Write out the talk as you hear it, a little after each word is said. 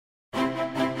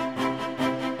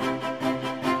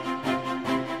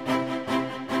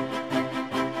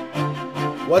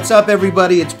What's up,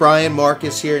 everybody? It's Brian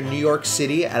Marcus here in New York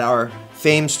City at our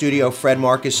famed studio, Fred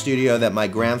Marcus Studio, that my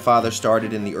grandfather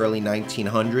started in the early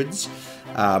 1900s.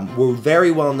 We're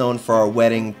very well known for our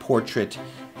wedding, portrait,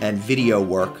 and video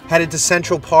work. Headed to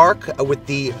Central Park with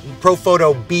the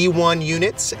Profoto B1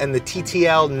 units and the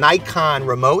TTL Nikon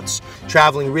remotes.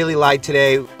 Traveling really light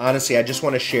today. Honestly, I just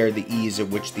want to share the ease at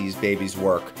which these babies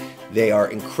work. They are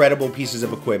incredible pieces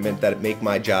of equipment that make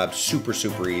my job super,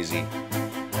 super easy.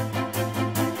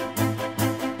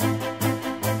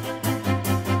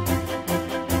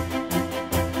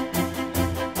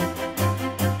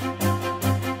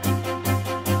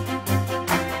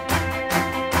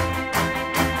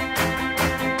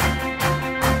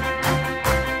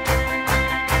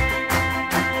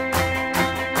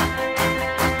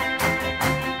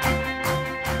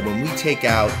 When we take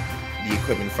out the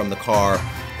equipment from the car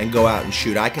and go out and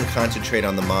shoot, I can concentrate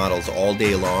on the models all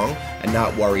day long and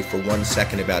not worry for 1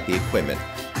 second about the equipment.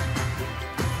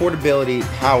 The portability,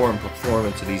 power, and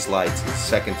performance of these lights is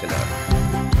second to none.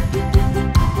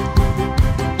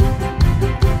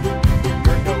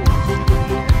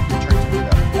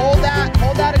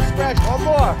 Hold that expression, one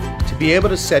more. To be able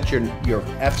to set your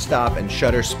f-stop and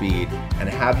shutter speed and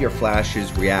have your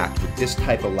flashes react with this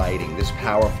type of lighting, this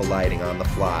powerful lighting on the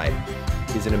fly,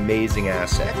 is an amazing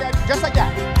asset. Just like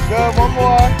that. Good, one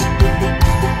more.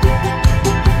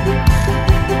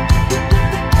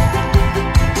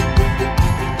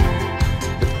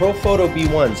 The Profoto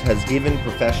B1s has given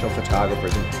professional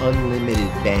photographers an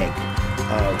unlimited bank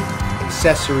of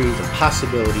accessories and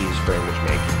possibilities for image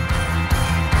making.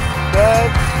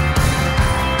 Good.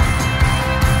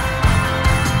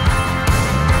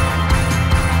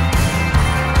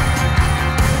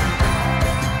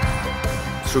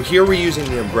 So here we're using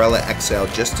the Umbrella XL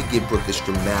just to give Brooke this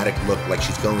dramatic look like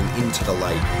she's going into the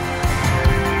light.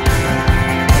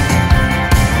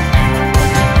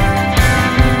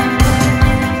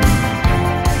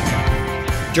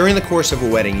 During the course of a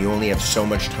wedding, you only have so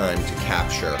much time to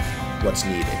capture what's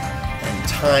needed. And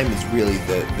time is really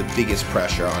the biggest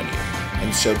pressure on you.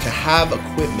 And so to have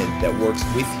equipment that works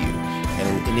with you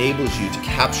and enables you to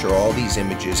capture all these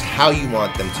images how you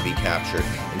want them to be captured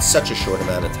in such a short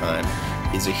amount of time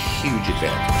is a huge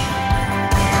advantage.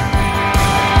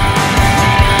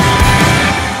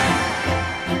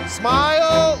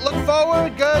 Smile, look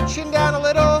forward, good, chin down a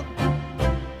little.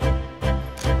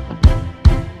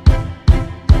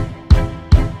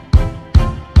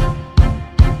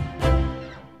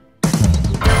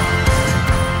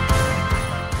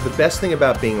 The best thing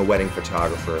about being a wedding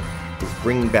photographer is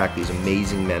bringing back these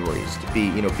amazing memories, to be,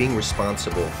 being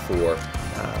responsible for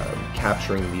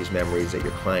capturing these memories that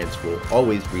your clients will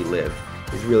always relive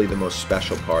is really the most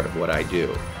special part of what I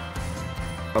do.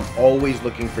 I'm always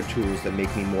looking for tools that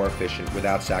make me more efficient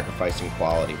without sacrificing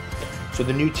quality. So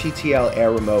the new TTL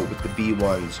Air Remote with the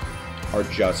B1s are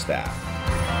just that.